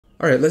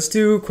All right, let's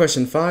do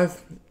question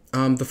 5.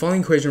 The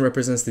following equation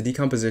represents the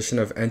decomposition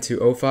of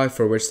N2O5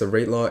 for which the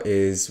rate law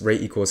is rate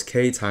equals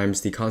K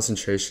times the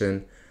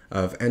concentration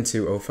of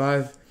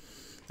N2O5.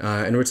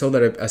 And we're told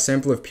that a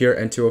sample of pure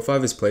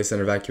N2O5 is placed in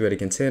an evacuated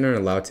container and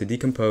allowed to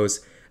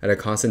decompose at a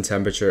constant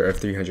temperature of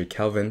 300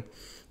 Kelvin.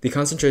 The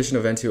concentration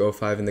of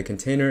N2O5 in the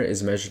container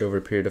is measured over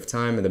a period of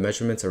time, and the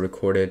measurements are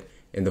recorded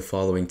in the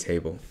following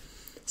table.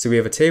 So we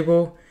have a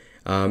table.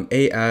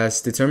 A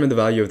asks, determine the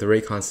value of the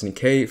rate constant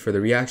K for the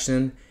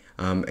reaction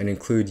and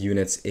include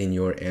units in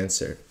your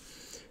answer.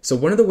 So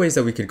one of the ways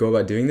that we could go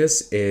about doing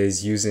this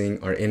is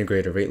using our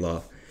integrated rate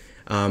law.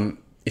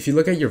 If you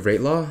look at your rate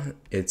law,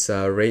 its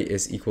rate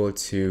is equal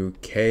to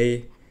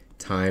K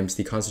times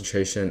the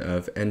concentration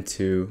of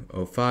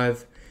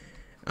N2O5.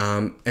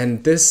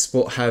 And this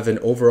will have an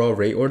overall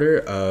rate order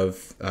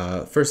of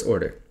first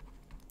order.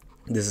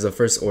 This is a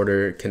first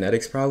order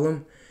kinetics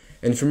problem.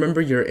 And if you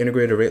remember your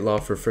integrated rate law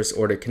for first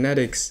order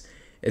kinetics,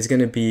 is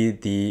going to be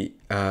the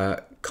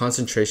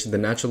concentration, the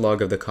natural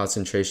log of the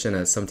concentration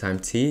at some time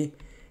t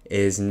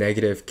is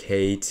negative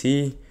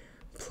kt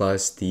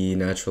plus the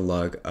natural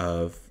log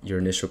of your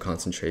initial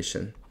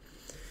concentration.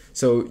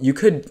 So you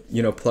could,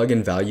 plug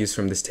in values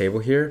from this table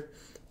here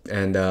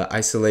and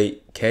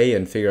isolate k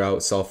and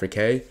solve for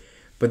k,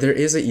 but there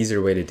is an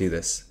easier way to do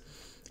this.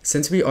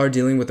 Since we are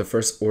dealing with the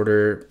first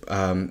order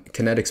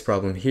kinetics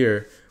problem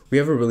here, we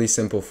have a really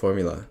simple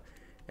formula.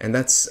 And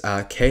that's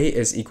K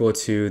is equal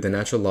to the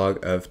natural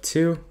log of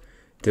 2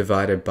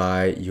 divided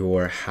by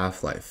your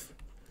half-life.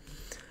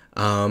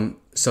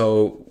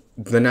 So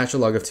the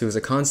natural log of 2 is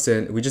a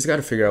constant. We just got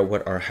to figure out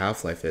what our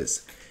half-life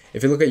is.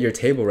 If you look at your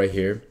table right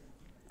here,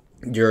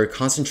 your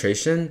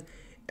concentration,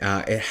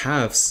 it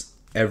halves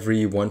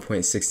every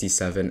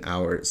 1.67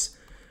 hours.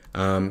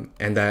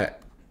 And that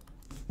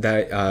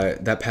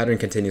pattern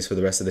continues for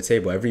the rest of the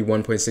table. Every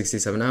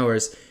 1.67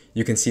 hours,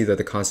 you can see that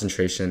the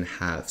concentration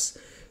halves.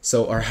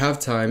 So our half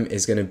time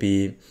is going to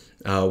be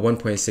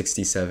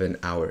 1.67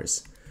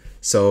 hours.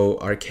 So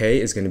our K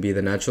is going to be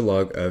the natural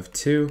log of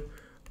 2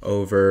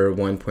 over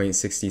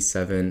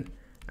 1.67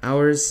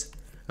 hours.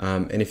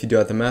 And if you do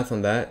out the math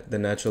on that, the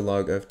natural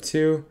log of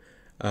 2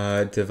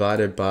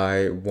 divided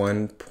by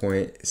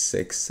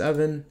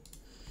 1.67,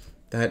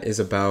 that is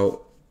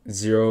about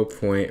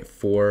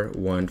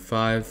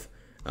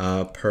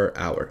 0.415 per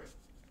hour.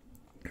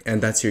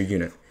 And that's your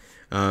unit.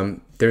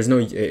 There's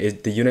no,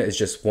 the unit is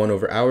just 1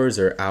 over hours,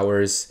 or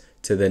hours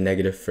to the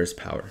negative first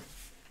power.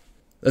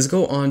 Let's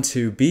go on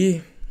to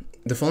B.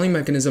 The following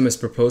mechanism is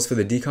proposed for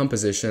the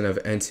decomposition of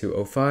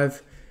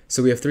N2O5.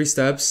 So we have 3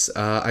 steps.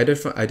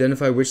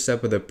 Identify which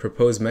step of the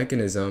proposed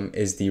mechanism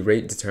is the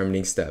rate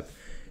determining step.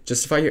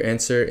 Justify your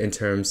answer in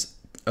terms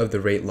of the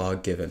rate law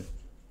given.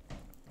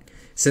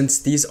 Since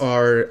these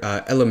are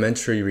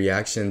elementary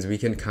reactions, we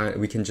can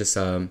just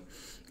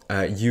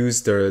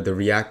use the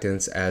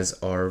reactants as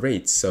our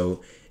rates.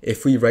 So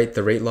if we write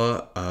the rate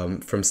law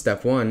from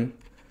step 1,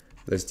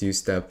 let's do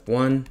step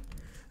 1.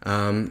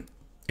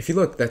 If you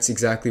look, that's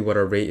exactly what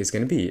our rate is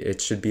going to be. It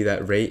should be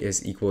that rate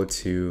is equal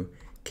to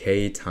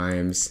K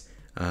times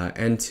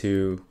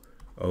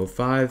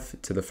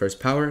N2O5 to the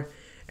first power.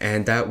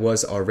 And that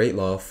was our rate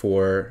law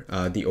for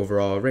the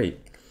overall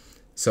rate.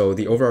 So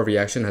the overall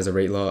reaction has a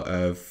rate law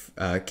of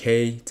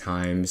K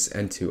times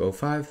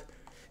N2O5.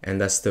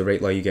 And that's the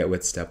rate law you get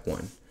with step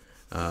 1.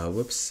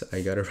 Whoops, I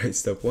gotta write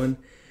step 1.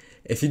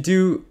 If you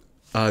do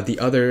the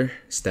other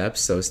steps,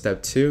 so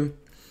step 2,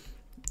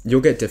 you'll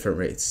get different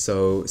rates.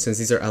 So since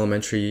these are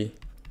elementary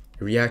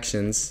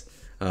reactions,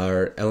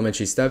 or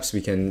elementary steps,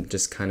 we can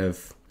just kind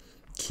of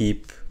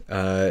keep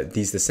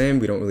these the same.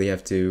 We don't really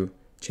have to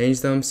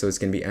change them. So it's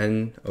gonna be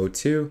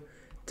NO2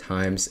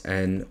 times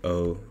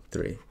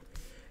NO3.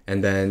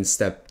 And then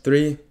step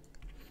 3,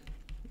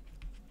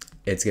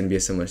 it's gonna be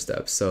a similar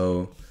step.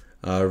 So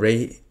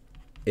rate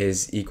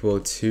is equal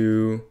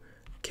to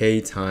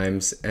K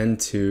times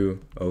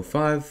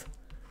N2O5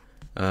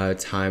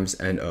 times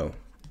NO.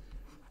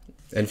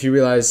 And if you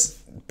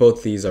realize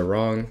both these are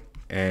wrong,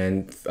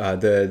 and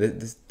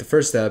the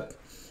first step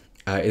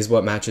is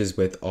what matches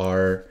with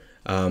our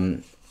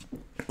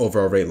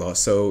overall rate law.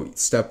 So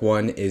step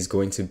 1 is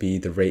going to be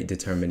the rate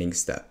determining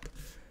step.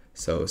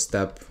 So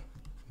step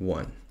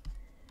 1.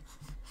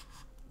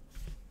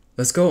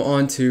 Let's go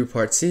on to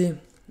part C.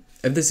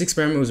 If this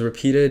experiment was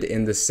repeated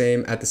at the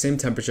same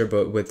temperature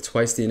but with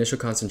twice the initial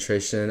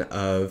concentration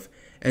of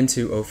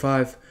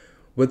N2O5,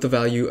 would the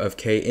value of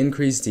K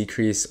increase,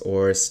 decrease,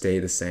 or stay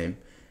the same?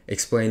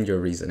 Explain your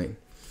reasoning.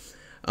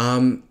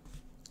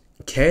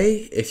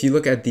 K, if you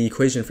look at the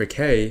equation for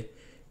K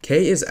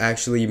is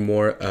actually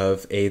more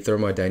of a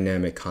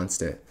thermodynamic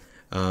constant.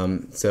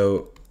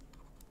 So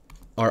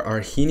our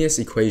Arrhenius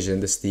equation,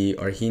 this is the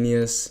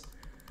Arrhenius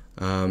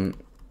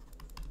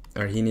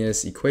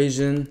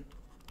equation.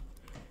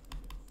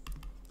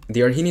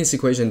 The Arrhenius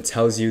equation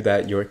tells you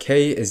that your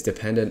K is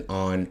dependent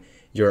on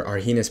your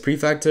Arrhenius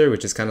prefactor,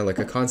 which is kind of like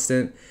a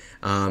constant,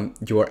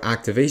 your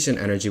activation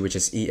energy, which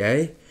is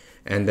EA,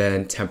 and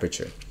then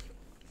temperature.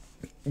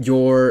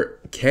 Your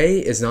K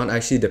is not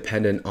actually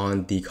dependent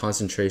on the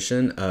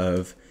concentration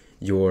of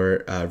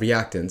your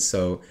reactants.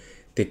 So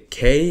the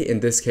K in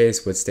this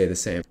case would stay the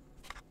same.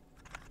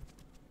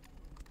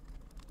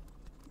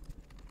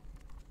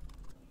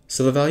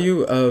 So the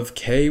value of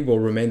K will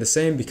remain the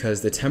same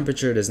because the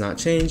temperature does not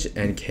change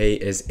and K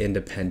is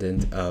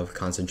independent of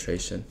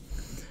concentration.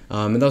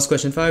 And that was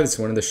question 5. It's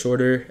one of the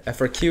shorter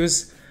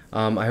FRQs.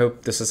 I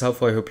hope this was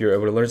helpful. I hope you're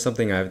able to learn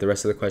something. I have the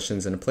rest of the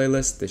questions in a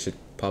playlist. They should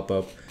pop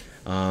up.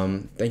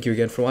 Thank you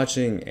again for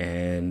watching,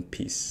 and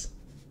peace.